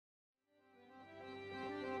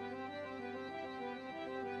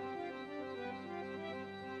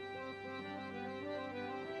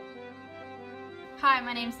Hi,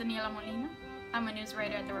 my name is Daniela Molina. I'm a news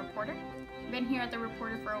writer at The Reporter. I've been here at The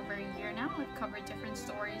Reporter for over a year now. I've covered different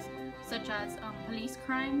stories such as police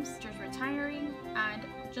crimes, just retiring, and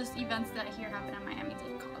just events that here happen at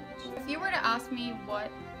Miami-Dade College. If you were to ask me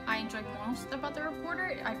what I enjoy most about The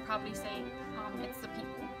Reporter, I'd probably say it's the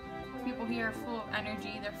people. People here are full of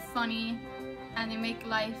energy, they're funny, and they make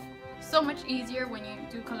life so much easier when you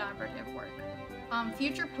do collaborative work.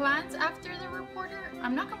 Future plans after The Reporter,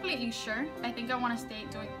 I'm not completely sure. I think I want to stay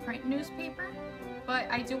doing print newspaper,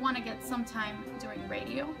 but I do want to get some time doing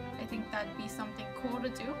radio. I think that'd be something cool to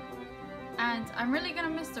do. And I'm really gonna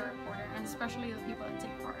miss The Reporter, and especially the people that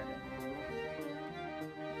take part of it.